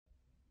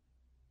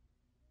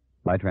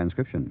by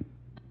transcription.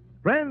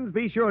 Friends,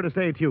 be sure to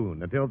stay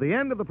tuned until the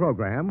end of the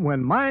program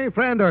when my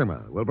friend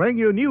Irma will bring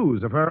you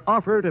news of her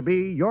offer to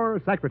be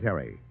your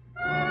secretary.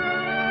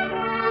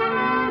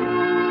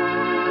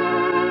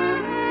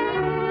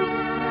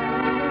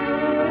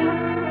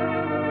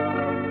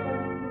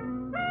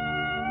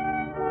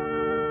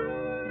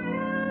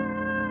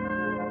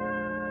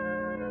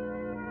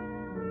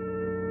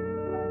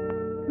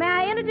 May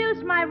I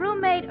introduce my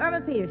roommate,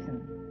 Irma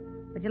Peterson?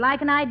 Would you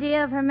like an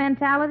idea of her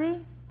mentality?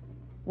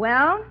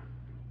 Well,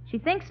 she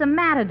thinks a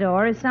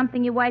matador is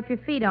something you wipe your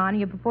feet on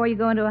before you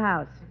go into a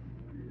house.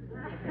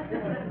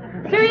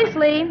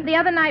 Seriously, the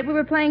other night we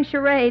were playing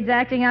charades,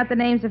 acting out the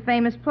names of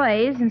famous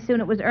plays, and soon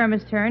it was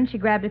Irma's turn. She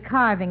grabbed a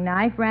carving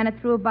knife, ran it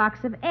through a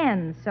box of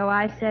ends. So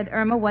I said,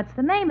 Irma, what's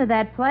the name of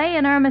that play?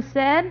 And Irma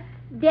said,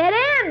 Dead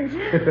Ends.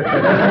 Well,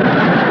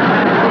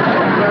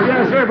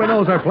 yes, Irma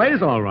knows her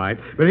plays all right,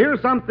 but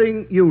here's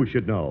something you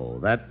should know,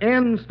 that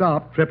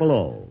N-Stop Triple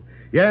O.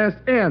 Yes,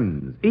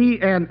 N's,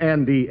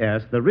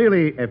 E-N-N-D-S, the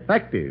really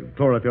effective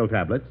chlorophyll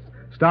tablets,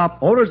 stop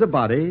odors of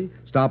body,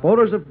 stop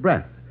odors of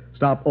breath,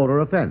 stop odor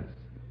of fence,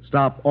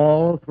 stop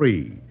all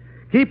three.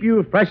 Keep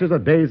you fresh as a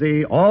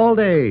daisy all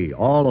day,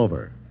 all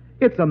over.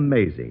 It's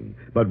amazing,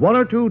 but one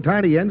or two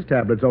tiny N's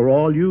tablets are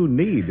all you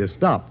need to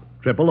stop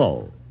Triple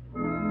O.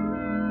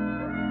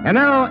 And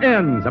now,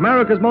 N's,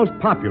 America's most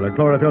popular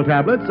chlorophyll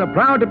tablets, are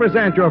proud to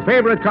present your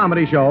favorite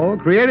comedy show,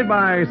 created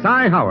by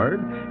Cy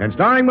Howard and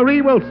starring Marie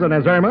Wilson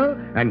as Irma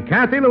and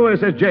Kathy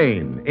Lewis as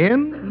Jane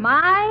in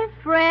My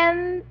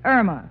Friend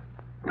Irma.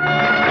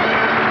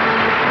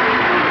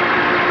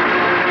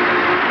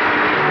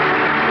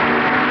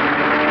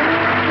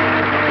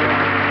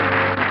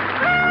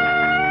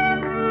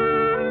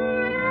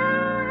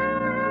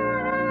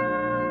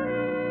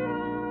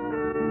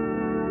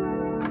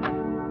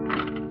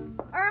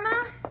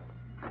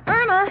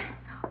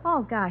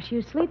 Oh, gosh, you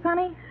asleep,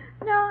 honey?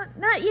 No,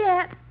 not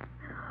yet.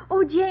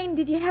 Oh, Jane,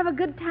 did you have a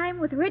good time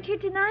with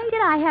Richard tonight?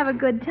 Did I have a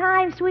good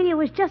time, sweetie? It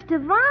was just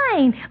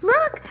divine.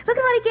 Look at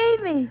what he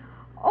gave me.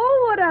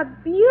 Oh, what a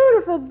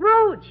beautiful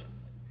brooch.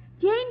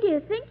 Jane, do you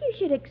think you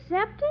should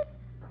accept it?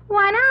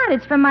 Why not?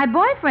 It's from my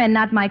boyfriend,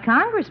 not my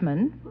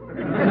congressman.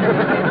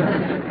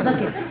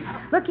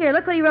 Look here,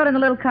 look what he wrote on the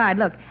little card.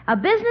 Look, a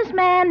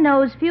businessman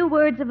knows few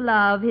words of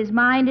love. His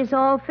mind is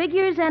all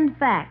figures and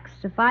facts.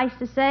 Suffice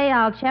to say,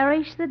 I'll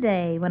cherish the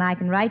day when I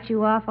can write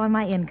you off on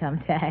my income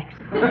tax.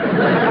 Isn't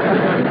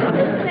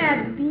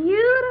that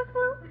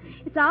beautiful?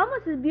 It's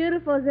almost as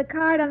beautiful as the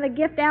card on the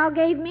gift Al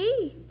gave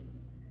me.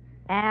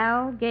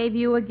 Al gave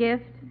you a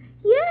gift?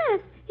 Yes,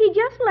 he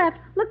just left.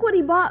 Look what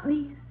he bought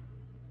me.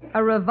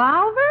 A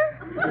revolver?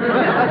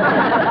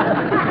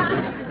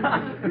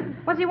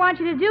 What does he want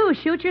you to do,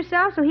 shoot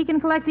yourself so he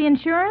can collect the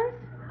insurance?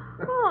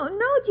 Oh,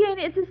 no, Jane,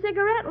 it's a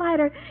cigarette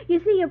lighter. You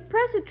see, you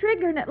press a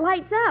trigger and it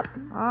lights up.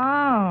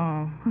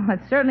 Oh, it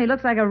certainly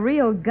looks like a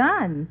real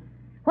gun.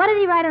 What did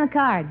he write on the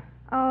card?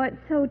 Oh,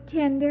 it's so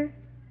tender.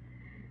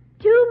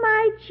 To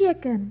my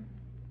chicken.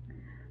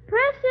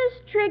 Press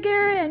this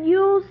trigger and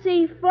you'll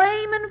see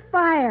flame and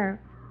fire.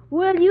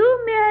 Will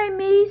you marry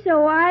me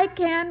so I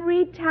can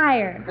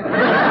retire?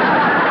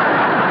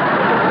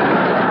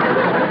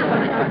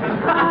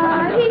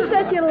 He's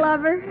such a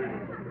lover.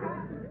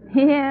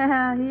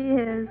 Yeah, he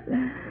is.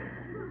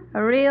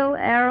 A real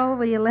Errol,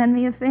 will you lend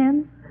me a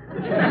fin?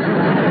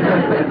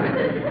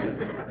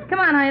 Come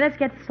on, honey, let's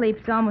get to sleep.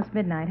 It's almost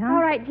midnight, huh?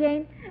 All right,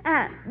 Jane.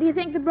 Do you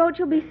think the brooch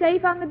will be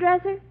safe on the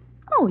dresser?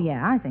 Oh,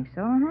 yeah, I think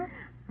so, huh?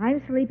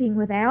 I'm sleeping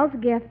with Al's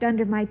gift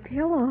under my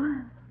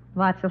pillow.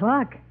 Lots of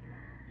luck.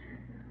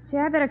 See,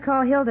 I better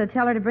call Hilda,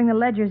 tell her to bring the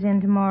ledgers in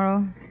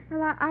tomorrow.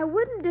 Well, I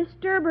wouldn't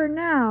disturb her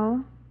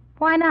now.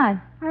 Why not?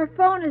 Our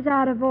phone is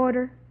out of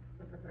order.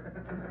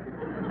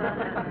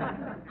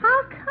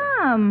 How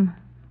come?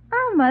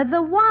 Irma,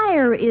 the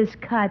wire is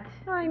cut.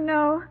 I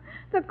know.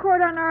 The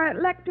cord on our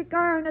electric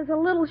iron is a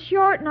little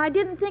short, and I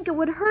didn't think it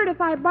would hurt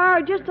if I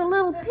borrowed just a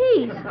little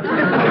piece.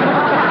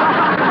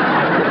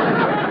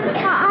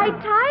 I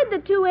tied the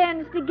two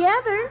ends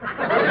together.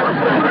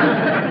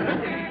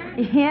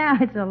 Yeah,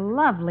 it's a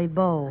lovely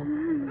bowl.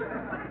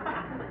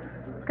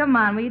 Come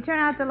on, will you turn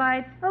out the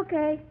lights?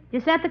 Okay. You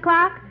set the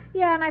clock?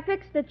 Yeah, and I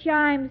fixed the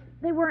chimes.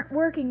 They weren't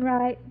working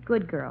right.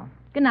 Good girl.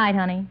 Good night,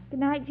 honey. Good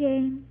night,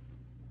 Jane.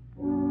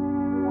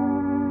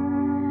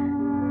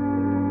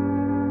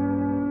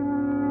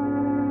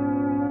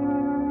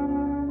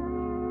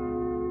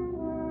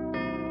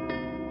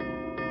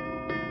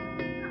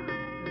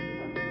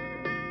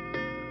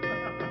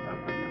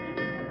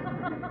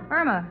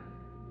 Irma,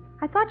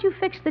 I thought you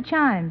fixed the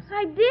chimes.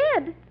 I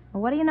did.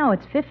 Well, what do you know?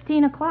 It's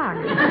 15 o'clock.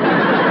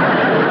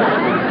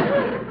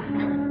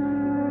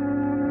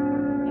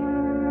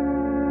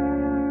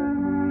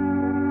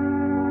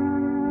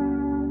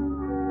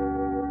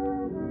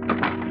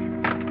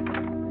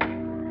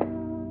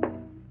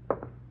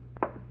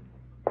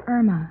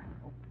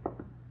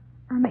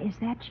 Irma, is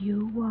that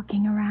you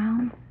walking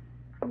around?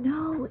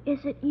 No,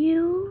 is it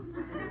you?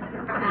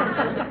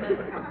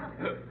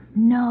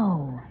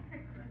 No.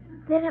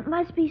 Then it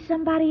must be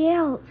somebody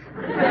else.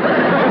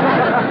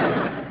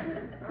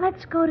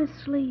 let's go to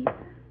sleep.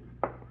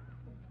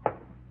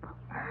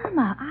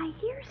 Irma, I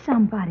hear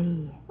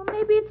somebody. Well,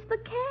 maybe it's the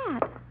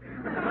cat.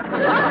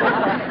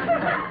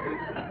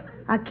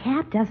 A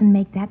cat doesn't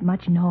make that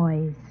much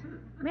noise.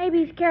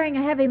 Maybe he's carrying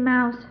a heavy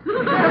mouse.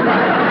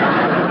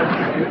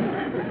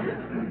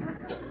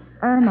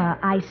 Irma,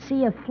 I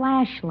see a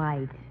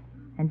flashlight.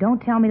 And don't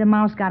tell me the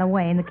mouse got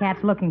away and the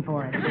cat's looking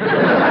for it.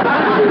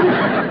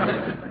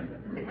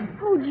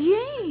 Oh,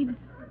 Jane.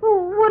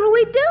 Well, what'll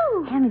we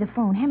do? Hand me the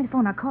phone.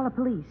 I'll call the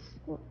police.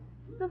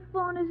 The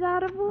phone is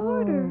out of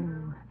order.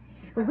 Oh.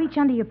 Well, reach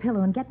under your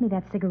pillow and get me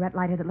that cigarette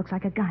lighter that looks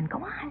like a gun. Go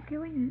on. Okay,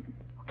 wait a minute.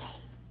 Okay.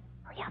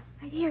 Hurry up.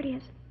 Right, here it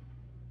is.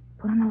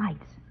 Put on the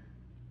lights.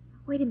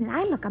 Wait a minute,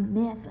 I look a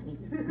mess.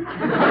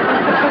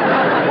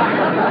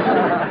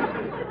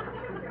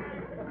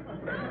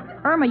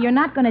 Irma, you're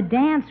not going to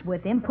dance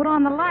with him. Put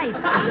on the lights.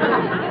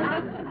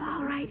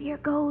 All right, here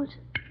goes.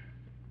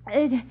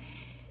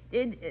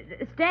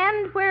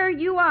 Stand where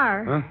you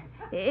are. Huh?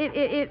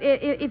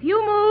 If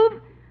you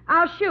move,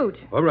 I'll shoot.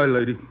 All right,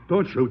 lady.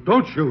 Don't shoot.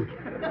 Don't shoot.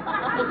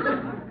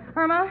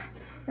 Irma,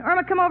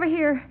 come over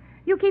here.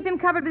 You keep him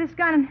covered with this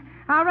gun, and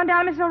I'll run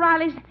down to Miss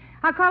O'Reilly's.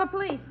 I'll call the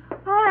police.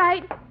 All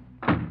right.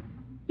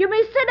 You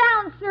may sit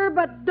down, sir,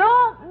 but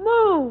don't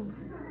move.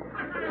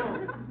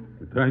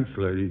 Thanks,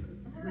 lady.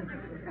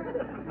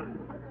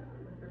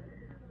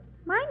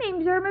 My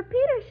name's Irma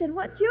Peterson.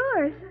 What's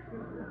yours?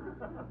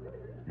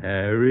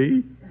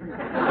 Harry?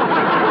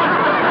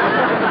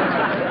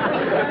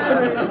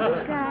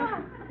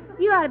 Gosh,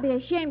 you ought to be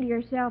ashamed of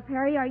yourself,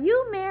 Harry. Are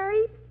you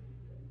married?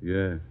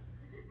 Yeah.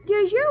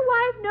 Does your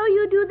wife know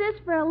you do this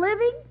for a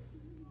living?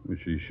 Well,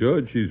 she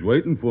should. She's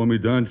waiting for me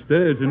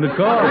downstairs in the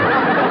car.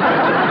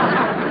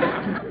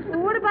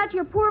 Well, what about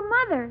your poor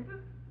mother?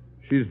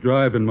 She's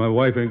driving. My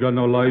wife ain't got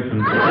no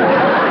license.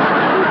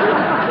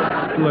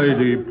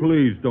 Lady,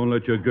 please don't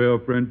let your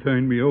girlfriend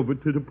turn me over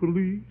to the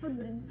police.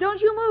 Don't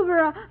you move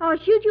or I'll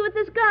shoot you with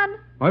this gun.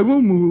 I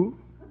won't move.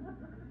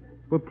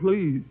 But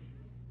please,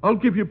 I'll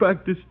give you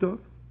back this stuff.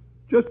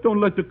 Just don't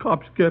let the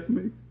cops get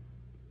me.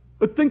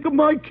 But think of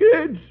my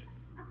kids.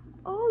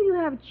 Oh, you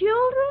have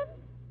children?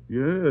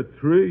 Yeah,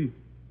 3.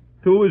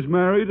 2 is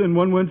married and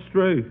 1 went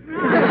straight.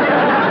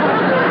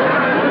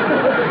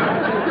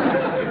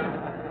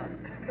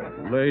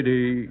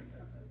 Lady,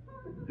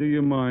 do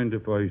you mind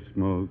if I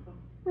smoke?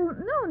 Well,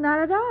 no, not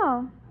at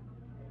all.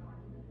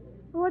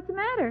 Well, what's the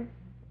matter?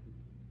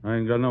 I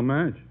ain't got no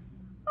match.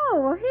 Oh,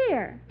 well,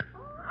 here.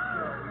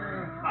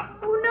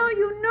 Oh, no,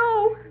 you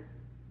know.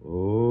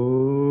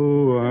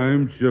 Oh,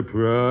 I'm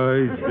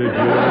surprised at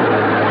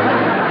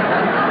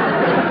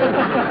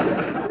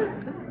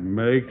you.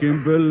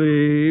 Making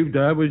believe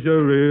that was a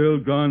real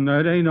gun.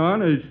 That ain't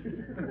honest.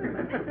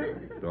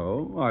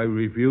 So I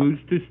refuse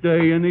to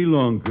stay any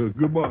longer.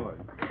 Goodbye. Well,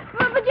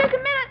 but just a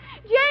minute.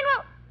 Jane,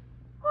 well...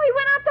 Oh, he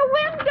went out the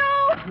window.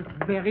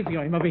 Where is he?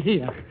 I'm over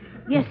here.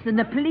 Yes, and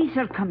the police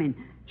are coming.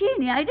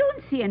 Janie, I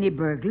don't see any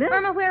burglar.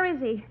 Irma, where is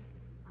he?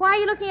 Why are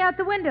you looking out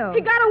the window?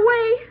 He got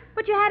away.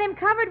 But you had him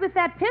covered with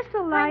that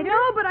pistol lighter. I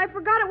know, but I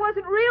forgot it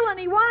wasn't real and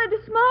he wanted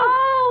to smoke.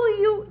 Oh,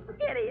 you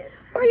idiot.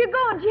 Where are you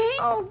going, Jane?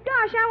 Oh,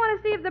 gosh, I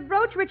want to see if the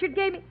brooch Richard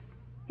gave me...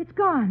 It's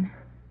gone.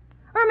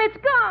 Irma, it's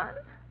gone.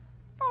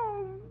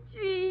 Oh,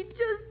 gee,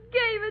 just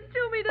gave it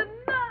to me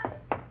tonight.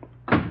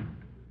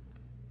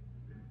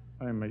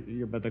 Irma,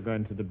 you better go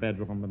into the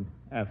bedroom and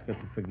ask her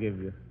to forgive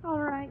you. All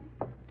right.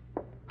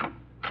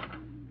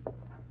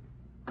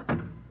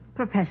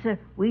 Professor,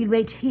 we'll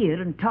wait here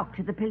and talk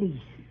to the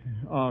police.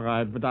 All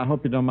right, but I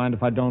hope you don't mind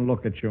if I don't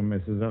look at you,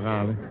 Mrs.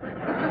 O'Reilly.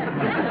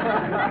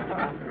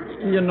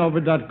 You know,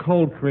 with that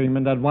cold cream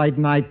and that white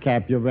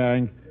nightcap you're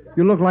wearing,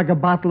 you look like a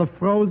bottle of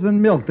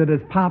frozen milk that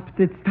has popped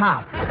its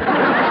top.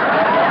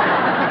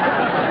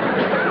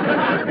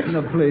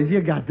 No, please,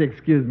 you got to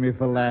excuse me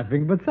for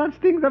laughing, but such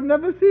things I've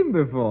never seen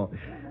before.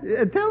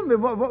 Tell me,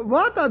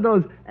 what are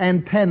those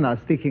antennas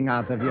sticking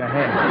out of your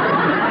head?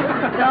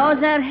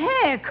 Those are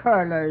hair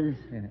curlers.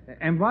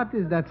 And what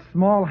is that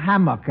small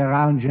hammock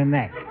around your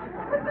neck?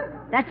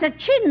 That's a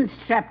chin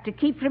strap to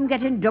keep from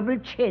getting double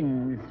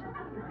chins.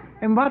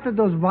 And what are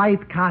those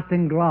white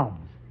cotton gloves?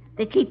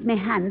 They keep my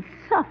hands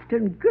soft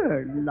and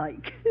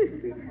girl-like.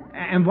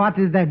 And what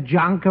is that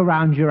junk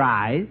around your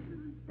eyes?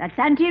 That's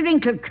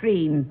anti-wrinkle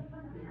cream.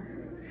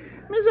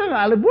 Miss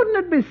O'Reilly, wouldn't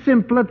it be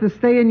simpler to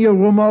stay in your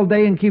room all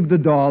day and keep the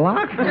door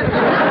locked?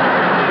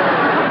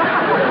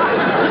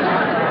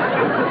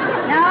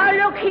 Now,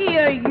 look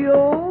here,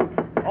 you.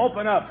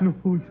 Open up. No,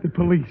 it's the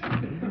police.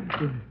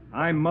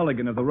 I'm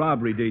Mulligan of the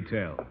robbery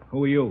detail.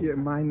 Who are you? Yeah,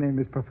 my name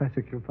is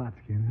Professor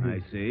Kilpatsky. I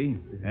see.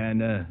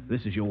 And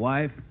this is your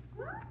wife?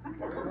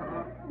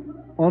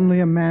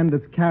 Only a man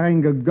that's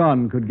carrying a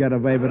gun could get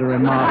away with a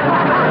remark.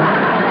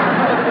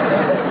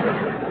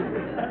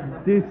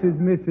 This is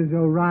Mrs.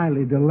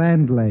 O'Reilly, the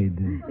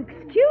landlady.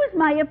 Excuse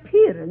my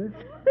appearance.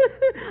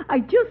 I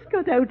just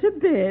got out of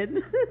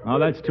bed. Oh,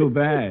 that's too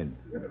bad.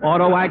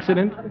 Auto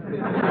accident?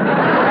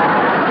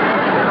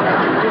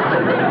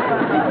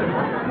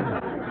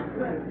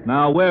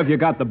 Now, where have you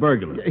got the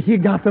burglar? He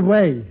got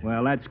away.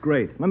 Well, that's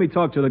great. Let me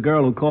talk to the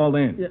girl who called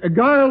in.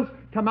 Girls,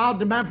 come out.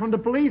 The man from the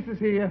police is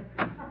here.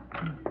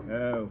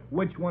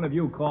 Which one of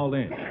you called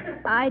in?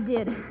 I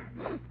did.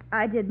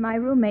 My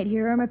roommate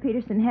here, Irma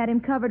Peterson, had him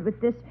covered with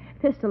this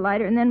pistol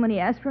lighter, and then when he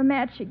asked for a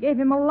match, she gave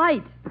him a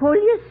light. Pull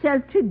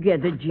yourself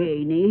together,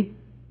 Janie.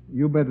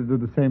 You better do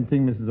the same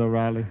thing, Mrs.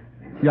 O'Reilly.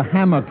 Your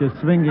hammock is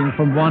swinging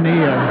from one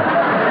ear.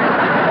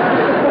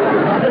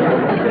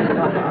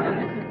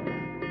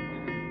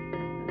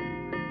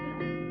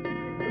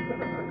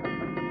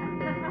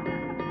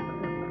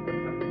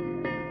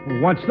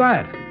 What's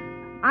that?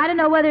 I don't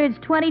know whether it's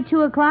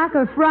 22 o'clock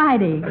or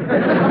Friday.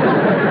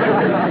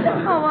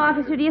 Oh,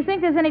 officer, do you think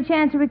there's any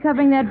chance of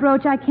recovering that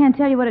brooch? I can't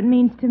tell you what it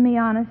means to me,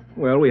 honest.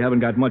 Well, we haven't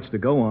got much to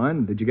go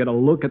on. Did you get a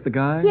look at the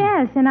guy?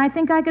 Yes, and I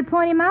think I could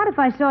point him out if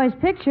I saw his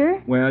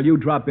picture. Well, you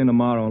drop in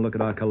tomorrow and look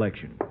at our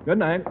collection. Good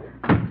night.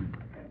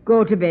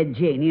 Go to bed,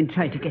 Janie, and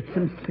try to get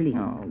some sleep.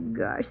 Oh,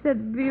 gosh,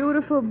 that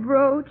beautiful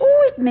brooch.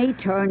 Oh, it may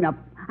turn up.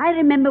 I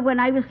remember when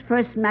I was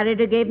first married,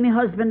 I gave my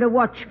husband a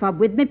watch fob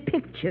with my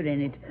picture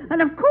in it.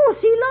 And of course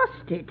he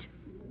lost it.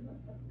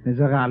 Mrs.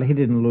 O'Reilly, he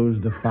didn't lose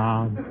the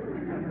fob.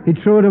 He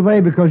threw it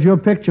away because your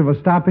picture was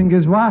stopping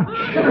his watch.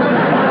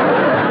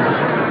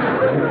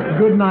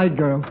 Good night,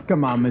 girls.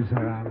 Come on, Mrs.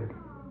 O'Reilly.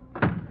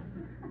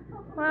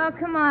 Well,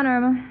 come on,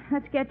 Irma.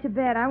 Let's get to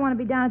bed. I want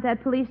to be down at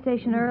that police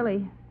station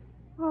early.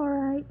 All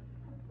right.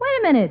 Wait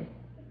a minute.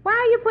 Why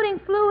are you putting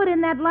fluid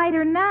in that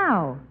lighter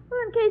now? Well,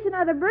 in case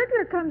another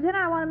burglar comes in,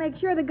 I want to make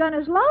sure the gun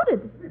is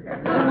loaded.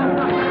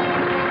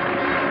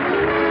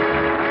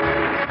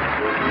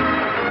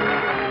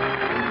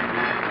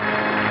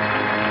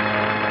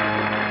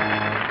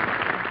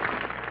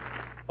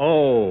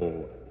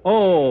 O,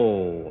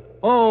 O,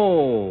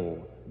 O.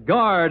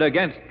 Guard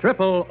against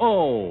triple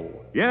O.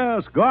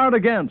 Yes, guard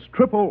against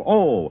triple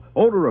O.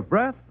 Odor of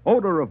breath,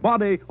 odor of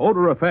body,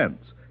 odor of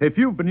fence. If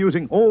you've been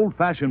using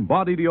old-fashioned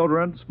body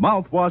deodorants,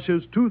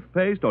 mouthwashes,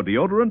 toothpaste, or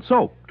deodorant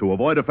soap to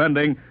avoid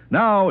offending,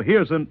 now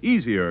here's an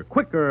easier,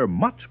 quicker,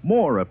 much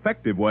more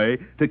effective way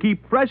to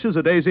keep fresh as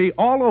a daisy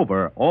all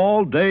over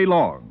all day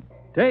long.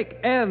 Take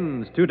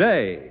N's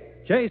today.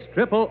 Chase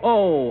triple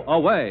O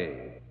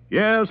away.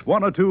 Yes,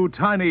 1 or 2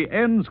 tiny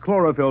N's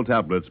chlorophyll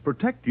tablets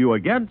protect you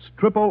against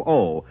triple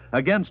O,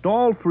 against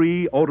all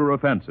 3 odor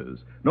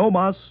offenses. No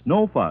muss,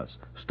 no fuss.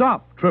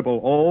 Stop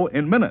triple O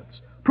in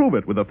minutes. Prove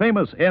it with the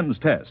famous N's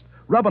test.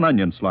 Rub an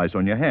onion slice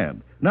on your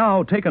hand.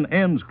 Now take an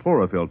N's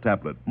chlorophyll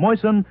tablet,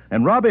 moisten,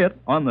 and rub it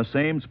on the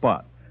same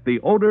spot.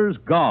 The odor's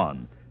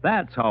gone.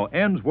 That's how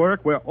N's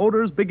work, where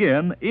odors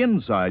begin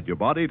inside your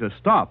body to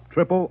stop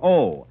triple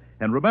O.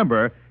 And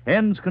remember,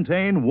 N's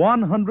contain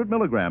 100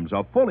 milligrams,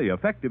 a fully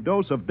effective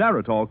dose of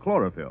Daritol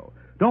chlorophyll.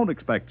 Don't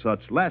expect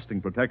such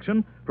lasting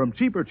protection from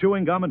cheaper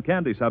chewing gum and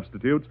candy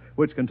substitutes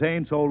which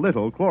contain so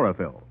little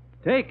chlorophyll.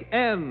 Take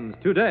N's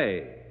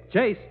today.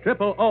 Chase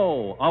triple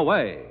O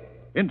away.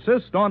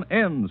 Insist on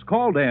N's,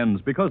 called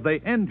N's, because they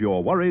end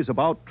your worries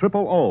about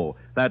triple O.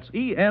 That's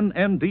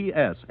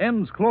ENNDS,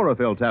 N's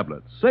chlorophyll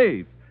tablets.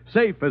 Safe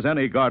as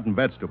any garden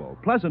vegetable.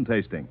 Pleasant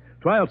tasting.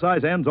 Trial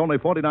size N's only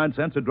 49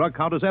 cents at drug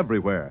counters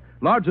everywhere.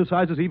 Larger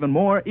sizes even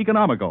more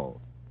economical.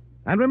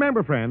 And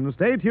remember, friends,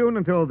 stay tuned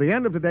until the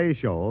end of today's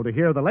show to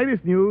hear the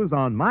latest news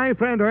on my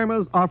friend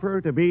Irma's offer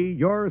to be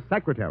your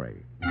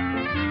secretary.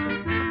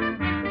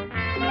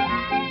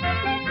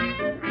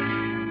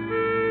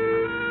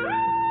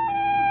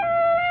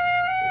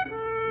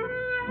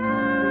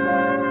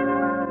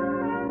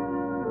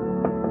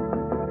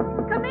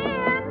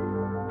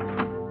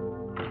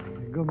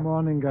 Good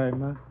morning,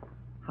 Irma.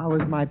 How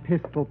is my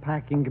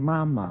pistol-packing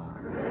mama?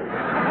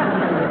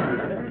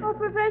 Oh,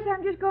 Professor,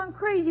 I'm just going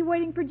crazy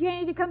waiting for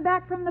Janie to come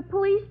back from the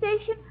police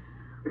station.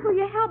 Will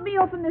you help me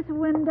open this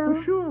window?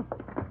 Oh, sure.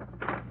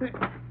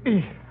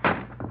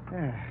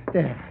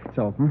 There, it's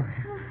open.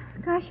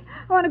 Gosh,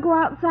 I want to go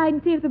outside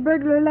and see if the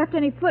burglar left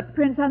any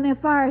footprints on their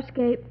fire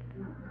escape.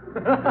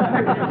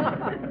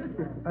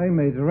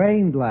 Irma, it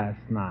rained last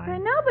night. I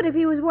know, but if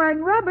he was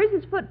wearing rubbers,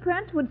 his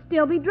footprints would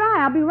still be dry.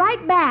 I'll be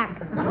right back.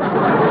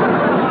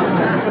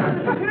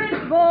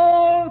 Shrimp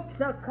boats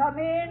come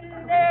in,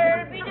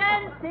 they'll be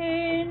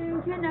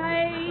dancing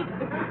tonight.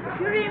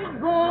 Shrimp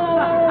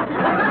boats.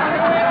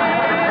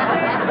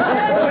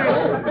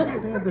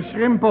 The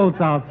shrimp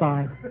boat's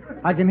outside.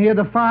 I can hear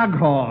the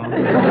foghorn.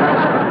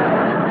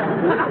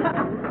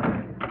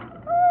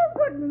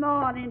 Good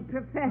morning,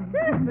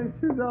 Professor.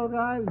 Mrs.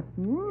 O'Reilly,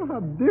 how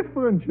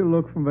different you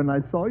look from when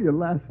I saw you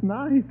last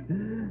night.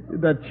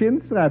 That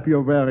chin strap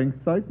you're wearing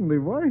certainly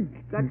worked.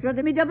 Got rid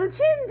of me double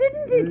chin,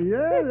 didn't it?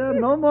 Yeah,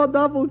 no more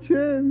double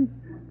chin.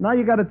 Now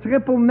you got a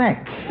triple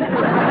neck.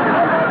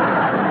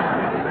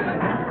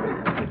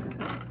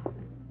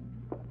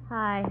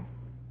 Hi.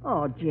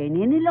 Oh,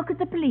 Janie, any look at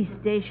the police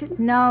station?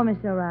 No,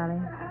 Miss O'Reilly.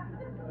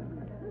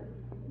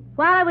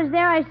 While I was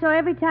there, I saw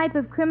every type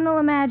of criminal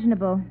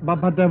imaginable.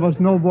 But there was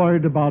no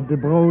word about the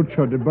brooch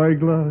or the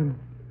burglar?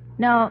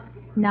 No,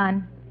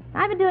 none.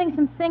 I've been doing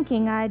some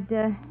thinking. I'd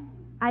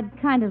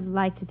kind of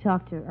like to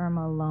talk to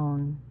Irma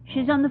alone.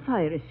 She's on the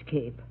fire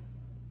escape.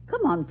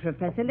 Come on,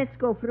 Professor, let's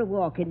go for a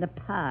walk in the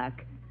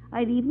park.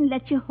 I'd even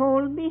let you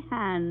hold me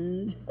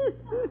hand.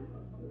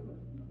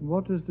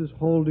 What is this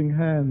holding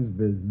hands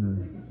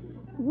business?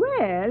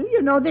 Well,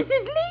 this is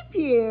leap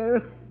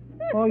year.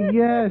 Oh,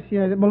 yes.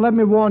 Well, let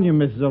me warn you,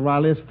 Mrs.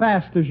 O'Reilly. As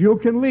fast as you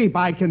can leap,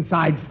 I can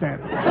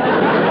sidestep. Goodbye,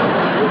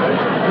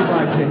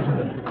 Jane.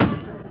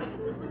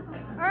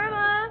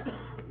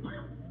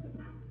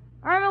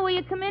 Irma, will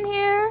you come in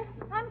here?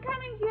 I'm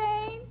coming,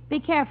 Jane. Be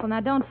careful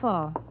now, don't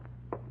fall.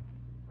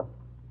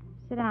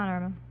 Sit down,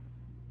 Irma.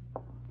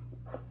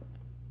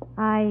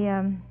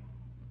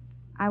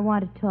 I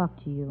want to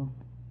talk to you.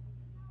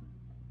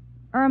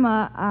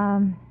 Irma,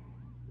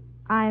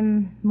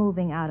 I'm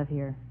moving out of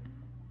here.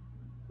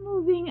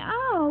 Moving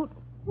out?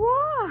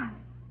 Why?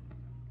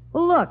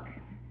 Well, look,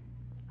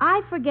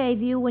 I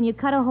forgave you when you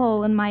cut a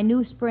hole in my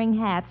new spring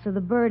hat so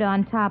the bird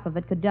on top of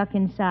it could duck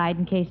inside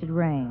in case it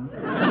rained.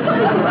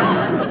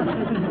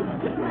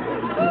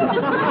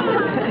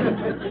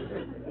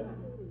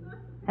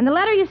 And the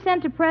letter you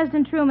sent to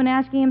President Truman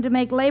asking him to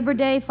make Labor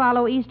Day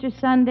follow Easter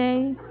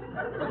Sunday?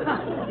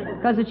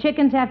 Because the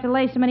chickens have to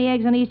lay so many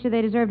eggs on Easter,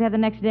 they deserve to have the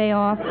next day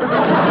off. Well,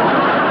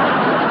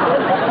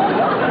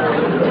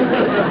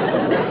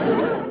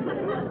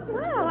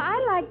 I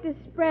like to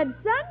spread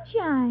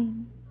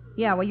sunshine.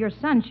 Yeah, well, your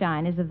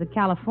sunshine is of the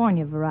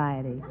California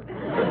variety.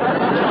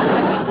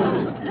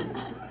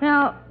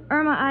 Now,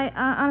 Irma,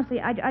 honestly,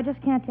 I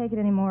just can't take it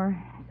anymore.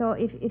 So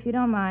if you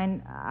don't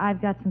mind, I've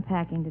got some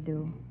packing to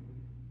do.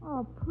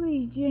 Oh,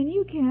 please, Jane,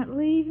 you can't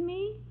leave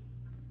me.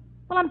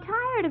 Well, I'm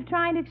tired of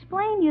trying to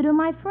explain you to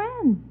my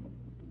friends.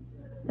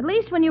 At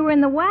least when you were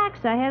in the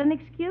wax, I had an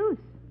excuse.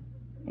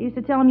 I used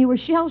to tell them you were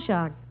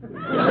shell-shocked.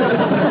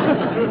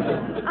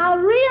 I'll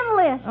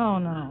re-enlist. Oh,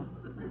 no.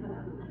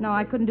 No,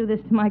 I couldn't do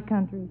this to my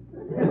country.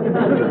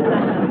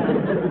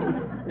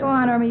 Go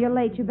on, Irma, you're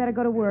late. You better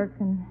go to work,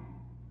 and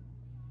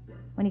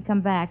when you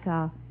come back,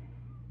 I'll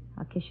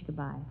kiss you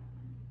goodbye.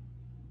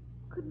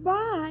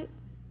 Goodbye.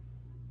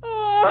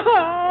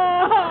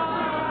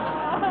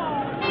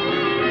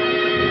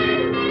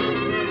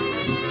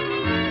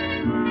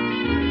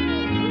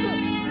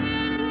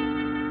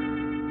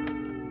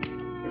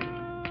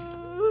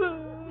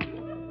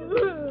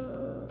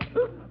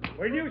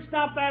 Will you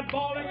stop that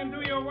bawling and do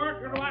your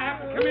work, or do I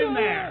have to come in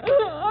there?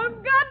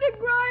 I've got to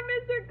cry,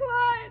 Mr.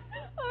 Clyde.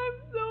 I'm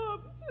so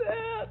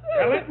upset.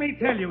 Now, let me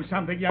tell you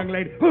something, young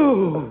lady.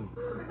 What's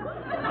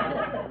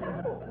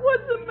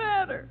the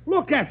matter?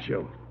 Look at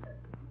you.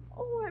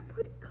 Oh, I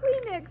put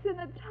Kleenex in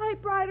a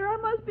typewriter. I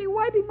must be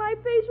wiping my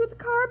face with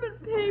carbon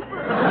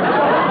paper.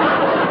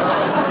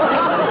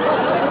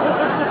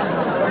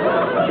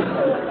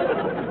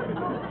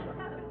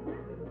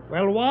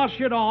 Well, wash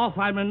it off.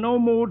 I'm in no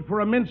mood for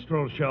a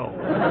minstrel show.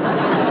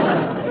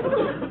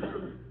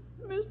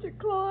 Mr.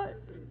 Clyde,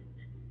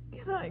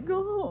 can I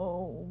go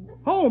home?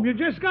 Home? You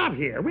just got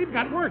here. We've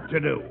got work to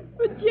do.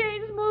 But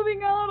Jane's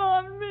moving out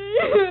on me.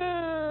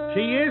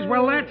 She is?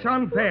 Well, that's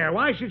unfair.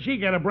 Why should she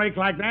get a break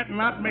like that and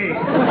not me?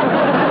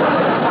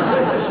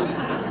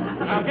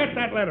 Now, get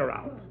that letter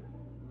out.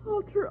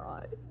 I'll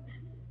try.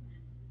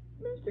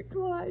 Mr.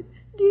 Clyde,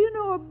 do you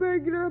know a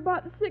burglar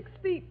about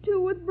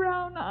 6'2" with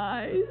brown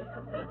eyes?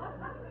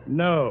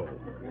 No.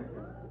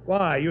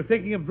 Why, you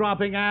thinking of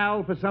dropping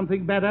Al for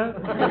something better?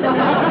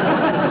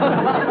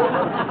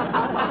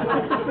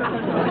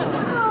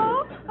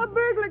 No, a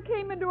burglar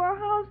came into our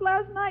house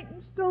last night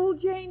and stole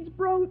Jane's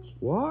brooch.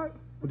 What?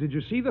 Well, did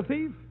you see the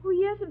thief? Oh,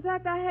 yes, in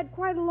fact, I had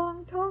quite a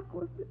long talk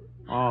with him.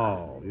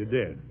 Oh, you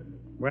did?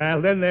 Well,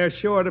 then they're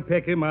sure to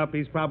pick him up.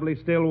 He's probably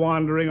still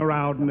wandering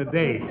around in the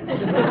daze.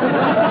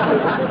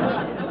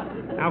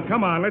 Now,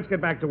 come on, let's get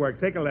back to work.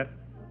 Take a look.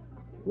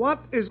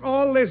 What is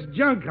all this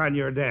junk on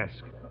your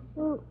desk?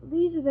 Well,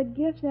 these are the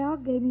gifts Al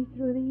gave me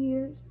through the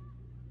years.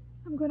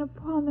 I'm going to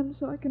pawn them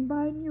so I can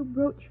buy a new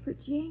brooch for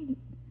Jane.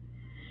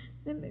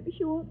 Then maybe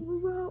she won't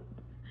move out.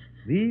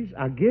 These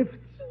are gifts?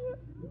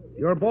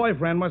 Your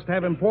boyfriend must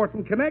have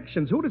important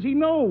connections. Who does he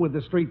know with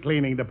the street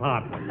cleaning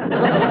department?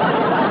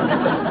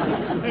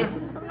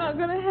 I'm not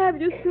going to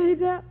have you say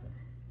that.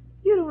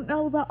 You don't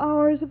know the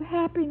hours of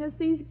happiness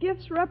these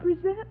gifts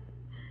represent.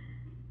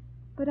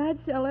 But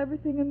I'd sell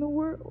everything in the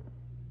world.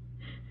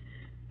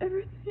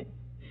 Everything.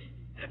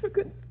 If I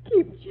could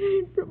keep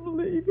Jane from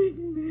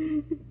leaving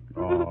me.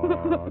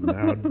 Oh,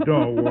 now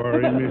don't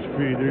worry, Miss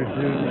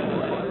Peterson.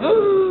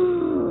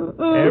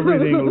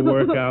 Everything will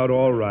work out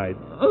all right.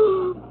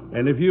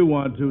 And if you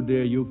want to,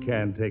 dear, you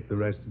can take the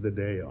rest of the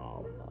day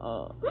off.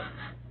 Oh,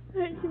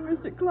 thank you,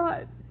 Mr.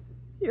 Clyde.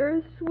 You're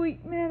a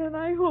sweet man, and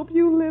I hope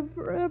you live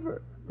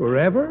forever.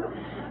 Forever?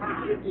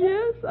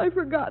 Yes, I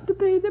forgot to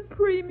pay the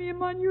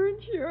premium on your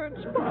insurance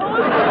policy.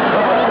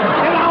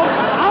 Get out!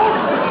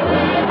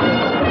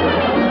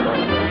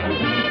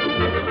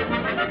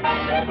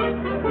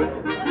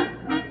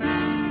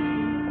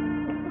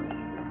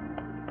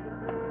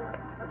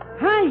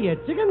 Hiya,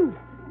 chicken.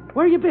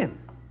 Where you been?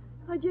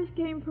 I just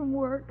came from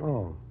work.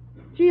 Oh.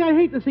 Gee, I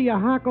hate to see you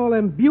hock all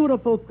them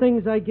beautiful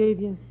things I gave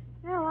you.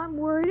 Well, I'm I'm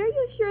worried. Are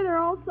you sure they're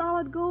all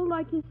solid gold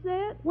like you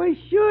said? Why,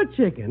 sure,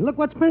 chicken. Look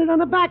what's printed on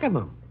the back of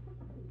them.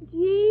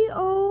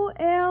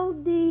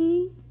 GOLDPLATED.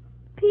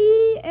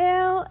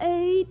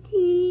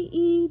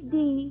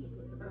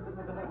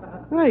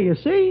 Well, you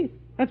see?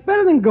 That's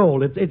better than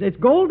gold. It's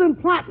gold and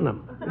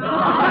platinum.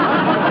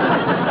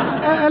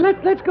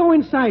 Let's go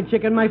inside,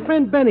 chicken. My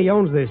friend Benny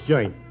owns this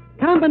joint.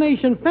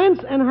 Combination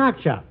fence and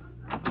hot shop.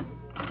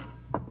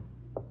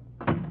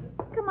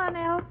 Come on,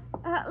 Al.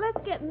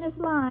 Let's get in this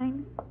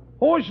line.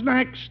 Who's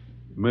next?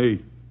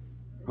 Me.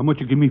 How much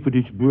you give me for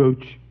this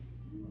brooch?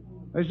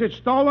 Is it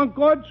stolen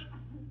goods?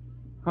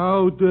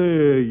 How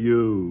dare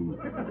you?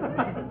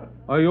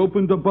 I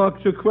opened a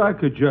box of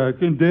Cracker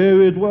Jack, and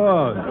there it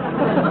was.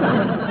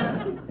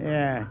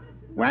 Yeah.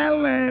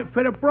 Well,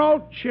 for the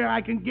brooch,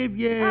 I can give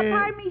you...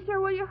 Pardon me, sir.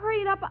 Will you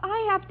hurry it up?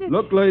 I have to...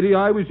 Look, lady,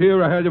 I was here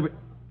ahead of it.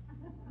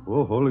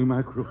 Oh, holy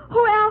mackerel.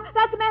 Oh, Al,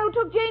 that's the man who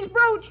took Jane's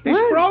brooch. This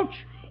brooch?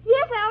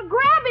 Yes, Al,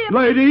 grab him.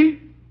 Lady,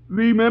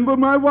 remember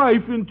my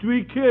wife and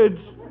 3 kids.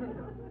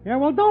 Yeah,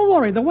 well, don't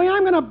worry. The way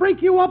I'm going to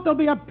break you up, there'll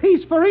be a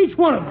piece for each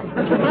one of them.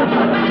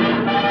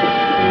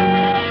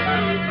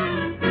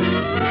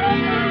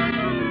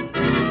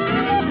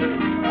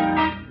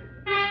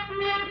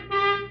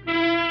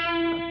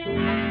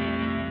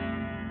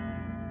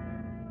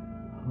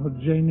 Oh,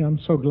 Janie, I'm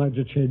so glad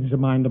you changed your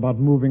mind about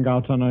moving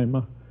out on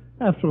Irma.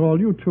 After all,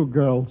 you 2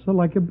 girls are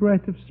like a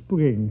breath of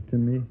spring to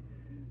me.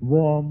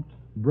 Warmth,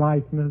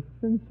 brightness,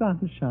 and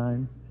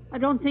sunshine. I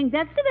don't think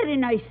that's a very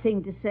nice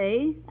thing to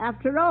say.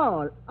 After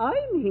all,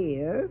 I'm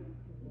here.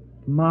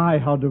 My,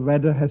 how the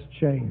weather has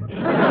changed.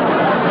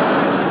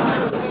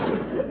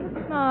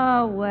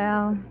 Oh,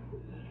 well.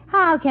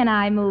 How can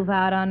I move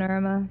out on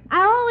Irma?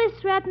 I always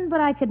threatened,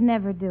 but I could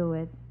never do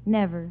it.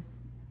 Never.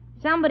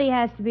 Somebody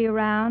has to be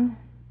around.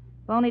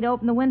 If only to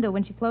open the window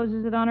when she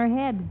closes it on her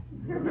head.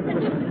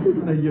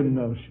 You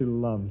know she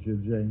loves you,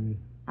 Janie.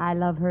 I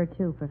love her,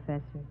 too,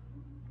 Professor.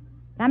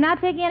 I'm not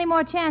taking any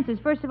more chances.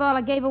 First of all,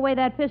 I gave away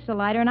that pistol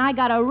lighter, and I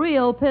got a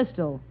real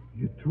pistol.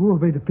 You threw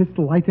away the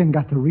pistol lighter and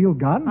got the real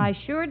gun? I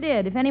sure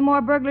did. If any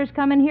more burglars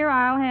come in here,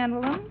 I'll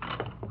handle them.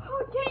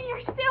 Oh, Jane,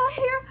 you're still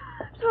here.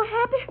 So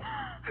happy.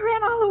 I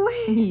ran all the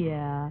way.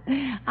 Yeah,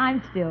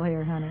 I'm still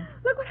here, honey.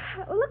 Look what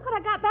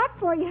I got back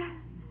for you.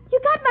 You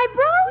got my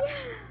brooch?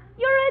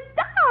 You're a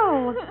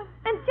doll.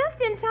 And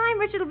just in time.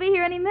 Richard will be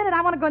here any minute.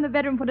 I want to go in the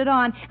bedroom and put it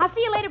on. I'll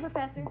see you later,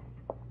 Professor.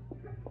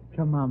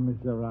 Come on,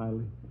 Miss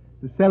O'Reilly.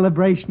 The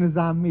celebration is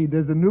on me.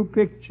 There's a new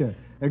picture.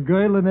 A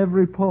girl in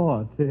every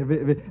port.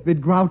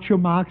 With Groucho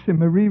Marx and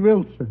Marie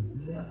Wilson.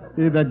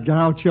 That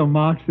Groucho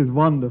Marx is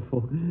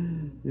wonderful.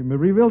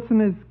 Marie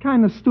Wilson is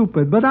kind of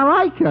stupid, but I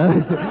like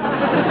her.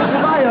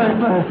 Bye,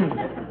 Irma.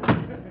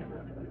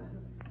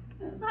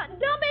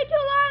 Don't be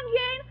too long,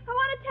 Jane. I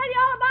want to tell you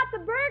all about the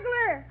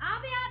burglar.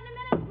 I'll be out in a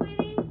minute,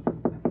 sweetie.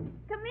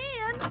 Come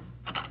in.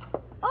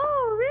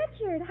 Oh,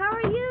 Richard, how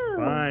are you?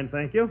 Fine,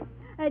 thank you.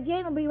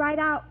 Jane will be right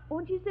out.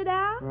 Won't you sit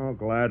down? Oh,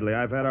 gladly.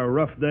 I've had a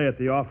rough day at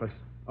the office.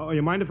 Oh,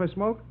 you mind if I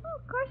smoke? Oh,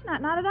 of course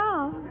not. Not at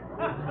all.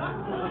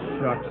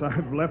 Shucks,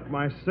 I've left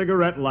my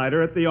cigarette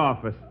lighter at the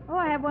office. Oh,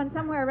 I have one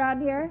somewhere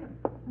around here.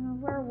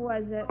 Where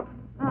was it?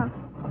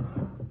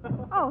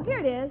 Oh, here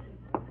it is.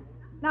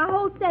 Now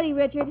hold steady,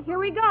 Richard. Here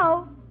we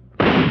go.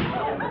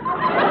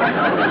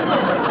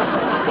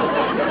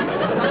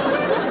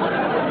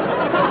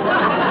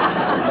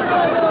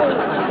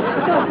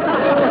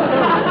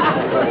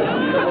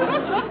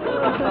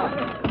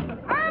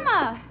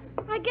 Irma!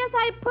 I guess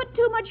I put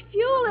too much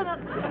fuel in it.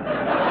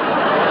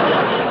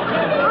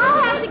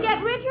 I'll have to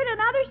get Richard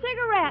another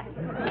cigarette.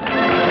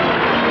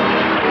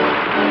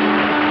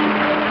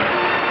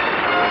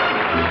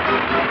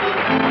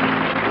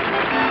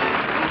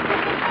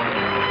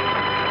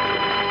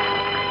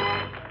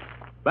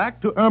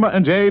 Back to Irma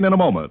and Jane in a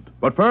moment.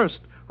 But first,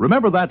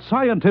 remember that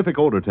scientific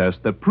odor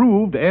test that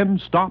proved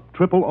N-Stop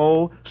Triple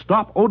O,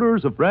 stop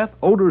odors of breath,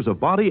 odors of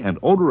body, and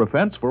odor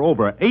offense for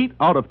over 8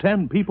 out of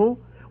 10 people?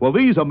 Well,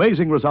 these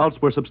amazing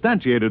results were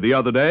substantiated the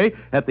other day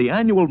at the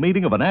annual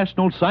meeting of a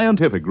national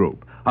scientific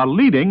group. A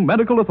leading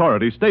medical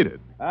authority stated.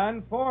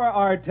 And for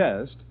our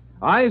test,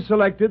 I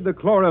selected the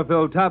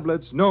chlorophyll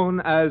tablets known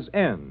as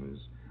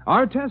N's.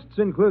 Our tests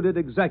included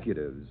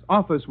executives,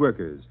 office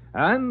workers,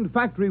 and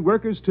factory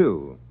workers,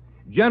 too.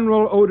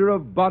 General odor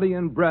of body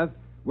and breath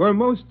were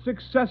most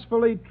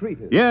successfully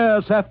treated.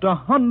 Yes, after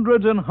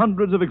hundreds and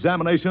hundreds of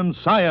examinations,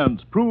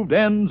 science proved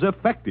N's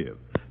effective.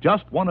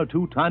 Just 1 or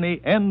 2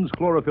 tiny N's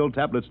chlorophyll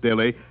tablets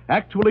daily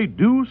actually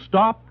do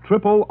stop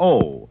Triple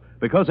O,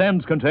 because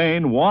N's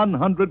contain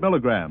 100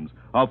 milligrams,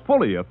 a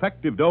fully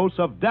effective dose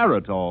of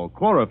Daratol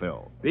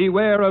chlorophyll.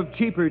 Beware of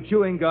cheaper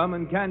chewing gum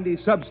and candy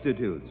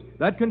substitutes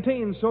that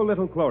contain so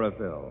little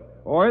chlorophyll,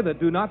 or that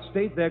do not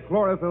state their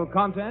chlorophyll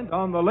content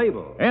on the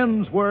label.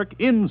 N's work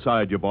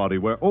inside your body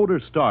where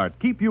odors start.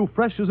 Keep you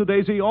fresh as a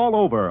daisy all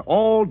over,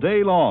 all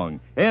day long.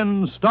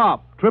 N's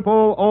Stop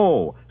Triple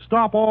O.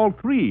 Stop all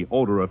 3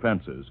 odor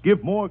offenses.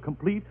 Give more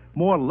complete,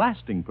 more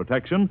lasting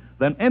protection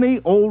than any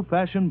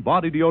old-fashioned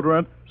body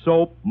deodorant,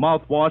 soap,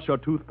 mouthwash, or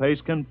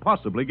toothpaste can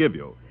possibly give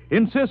you.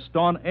 Insist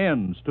on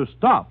N's to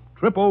stop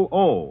triple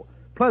O.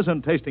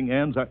 Pleasant-tasting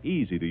N's are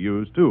easy to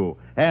use, too,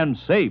 and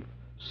safe.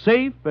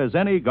 Safe as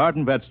any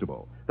garden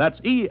vegetable. That's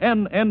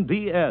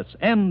ENNDS,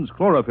 N's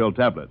chlorophyll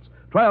tablets.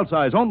 Trial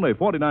size only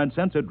 49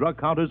 cents at drug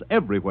counters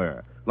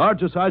everywhere.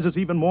 Larger sizes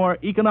even more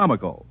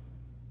economical.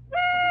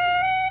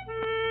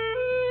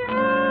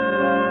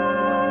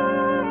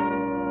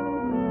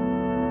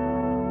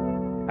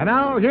 And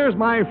now, here's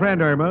my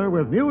friend Irma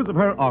with news of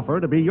her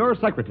offer to be your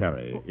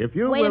secretary. If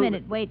you Wait will... a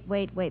minute. Wait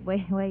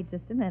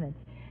just a minute.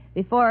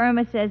 Before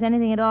Irma says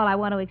anything at all, I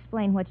want to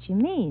explain what she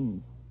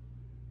means.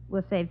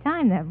 We'll save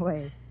time that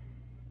way.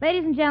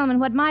 Ladies and gentlemen,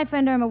 what my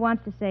friend Irma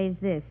wants to say is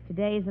this.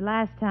 Today is the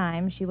last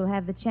time she will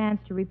have the chance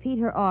to repeat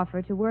her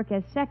offer to work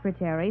as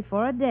secretary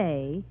for a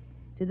day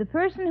to the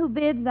person who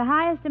bids the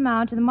highest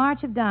amount to the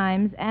March of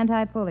Dimes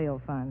Anti-Polio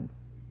Fund.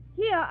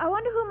 Yeah, I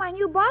wonder who my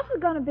new boss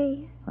is going to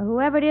be. Well,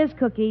 whoever it is,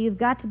 Cookie, you've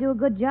got to do a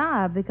good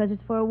job because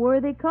it's for a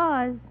worthy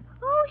cause.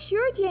 Oh,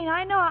 sure, Jane.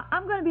 I know.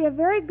 I'm going to be a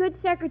very good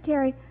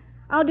secretary.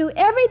 I'll do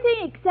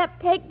everything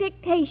except take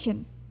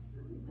dictation.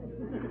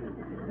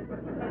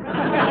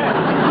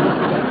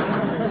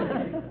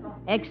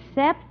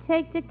 Except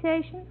take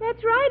dictation?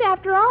 That's right.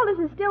 After all, this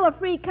is still a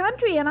free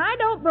country, and I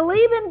don't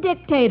believe in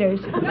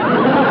dictators.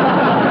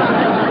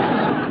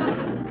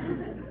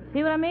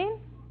 See what I mean?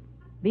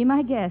 Be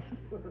my guest.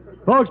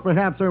 Folks,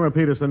 perhaps Irma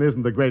Peterson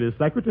isn't the greatest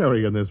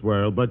secretary in this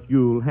world, but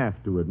you'll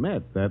have to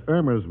admit that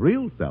Irma's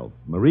real self,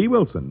 Marie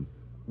Wilson,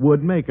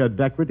 would make a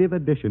decorative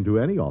addition to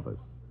any office.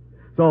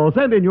 So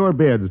send in your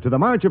bids to the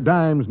March of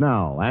Dimes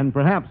now, and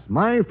perhaps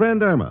my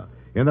friend Irma,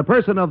 in the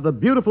person of the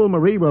beautiful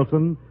Marie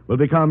Wilson, will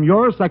become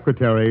your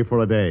secretary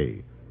for a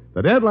day.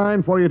 The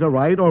deadline for you to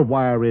write or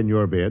wire in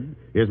your bid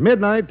is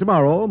midnight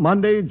tomorrow,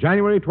 Monday,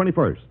 January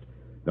 21st.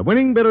 The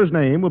winning bidder's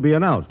name will be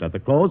announced at the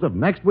close of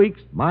next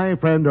week's My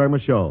Friend Irma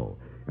show.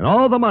 And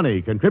all the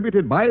money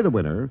contributed by the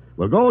winner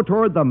will go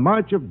toward the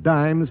March of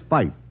Dimes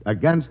fight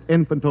against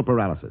infantile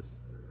paralysis.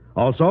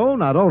 Also,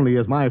 not only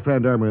is my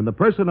friend Irma, in the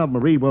person of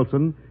Marie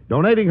Wilson,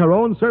 donating her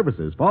own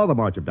services for the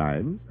March of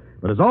Dimes,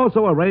 but has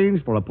also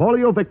arranged for a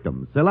polio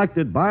victim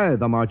selected by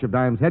the March of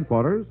Dimes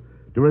headquarters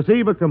to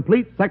receive a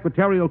complete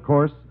secretarial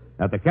course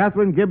at the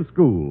Catherine Gibbs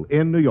School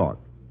in New York.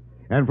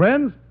 And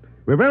friends,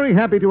 we're very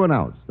happy to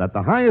announce that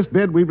the highest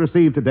bid we've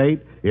received to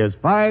date is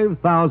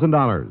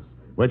 $5,000,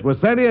 which was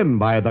sent in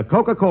by the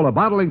Coca-Cola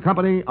Bottling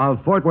Company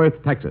of Fort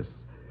Worth, Texas,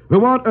 who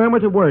want Irma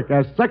to work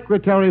as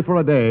secretary for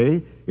a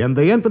day in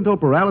the infantile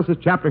paralysis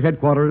chapter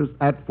headquarters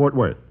at Fort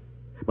Worth.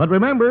 But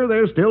remember,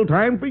 there's still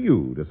time for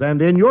you to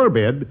send in your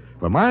bid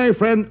for my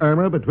friend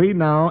Irma between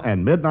now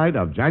and midnight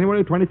of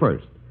January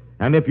 21st.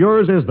 And if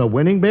yours is the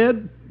winning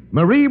bid,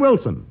 Marie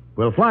Wilson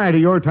will fly to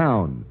your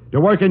town to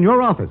work in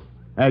your office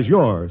as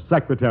your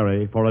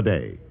secretary for a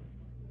day.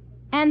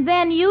 And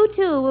then you,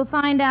 too, will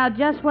find out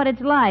just what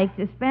it's like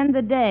to spend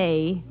the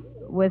day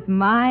with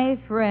my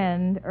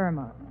friend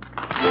Irma.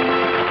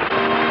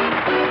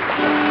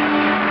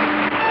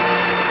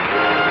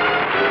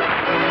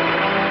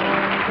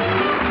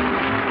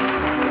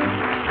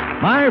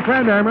 My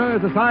Friend Irma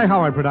is a Cy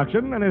Howard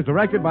production and is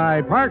directed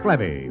by Park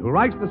Levy, who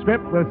writes the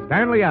script with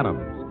Stanley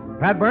Adams.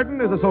 Pat Burton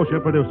is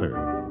associate producer.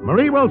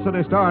 Marie Wilson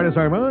is starred as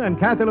Irma and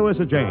Kathy Lewis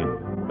as Jane.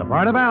 The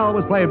part of Al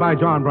was played by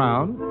John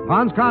Brown.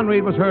 Hans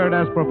Conried was heard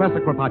as Professor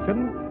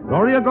Kropotkin,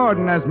 Gloria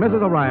Gordon as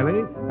Mrs.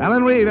 O'Reilly,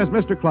 Alan Reed as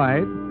Mr.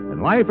 Clyde,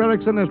 and Leif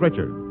Erikson as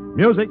Richard.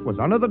 Music was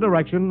under the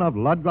direction of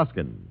Lud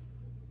Gluskin.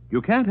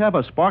 You can't have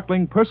a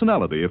sparkling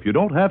personality if you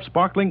don't have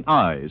sparkling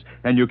eyes.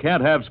 And you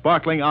can't have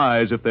sparkling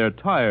eyes if they're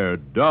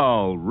tired,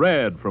 dull,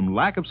 red from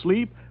lack of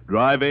sleep,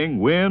 driving,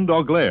 wind,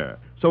 or glare.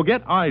 So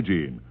get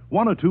Eye-Gene.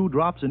 1 or 2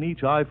 drops in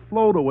each eye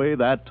float away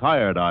that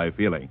tired eye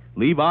feeling.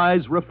 Leave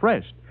eyes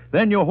refreshed.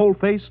 Then your whole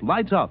face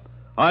lights up.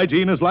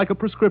 Eye-Gene is like a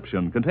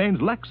prescription, contains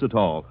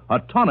Lexitol, a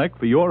tonic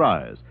for your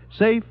eyes.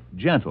 Safe,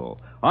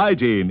 gentle.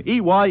 Eye-Gene,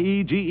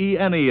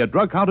 EYEGENE at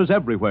drug counters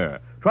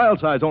everywhere. Trial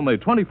size only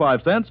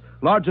 25 cents,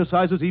 larger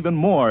sizes even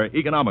more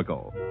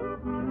economical.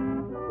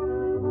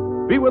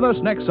 Be with us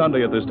next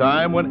Sunday at this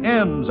time when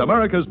N's,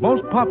 America's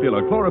most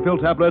popular chlorophyll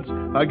tablets,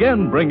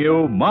 again bring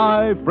you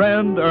My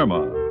Friend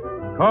Irma.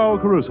 Carl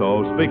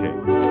Caruso speaking.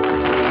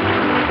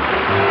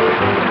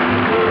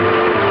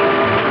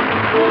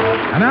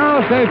 And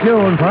now stay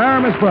tuned for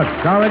Aramis Brooks,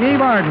 starring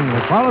Eve Arden,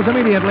 which follows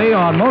immediately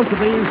on most of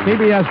these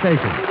CBS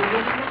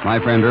stations. My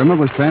Friend Irma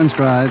was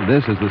transcribed.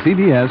 This is the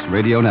CBS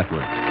Radio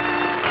Network.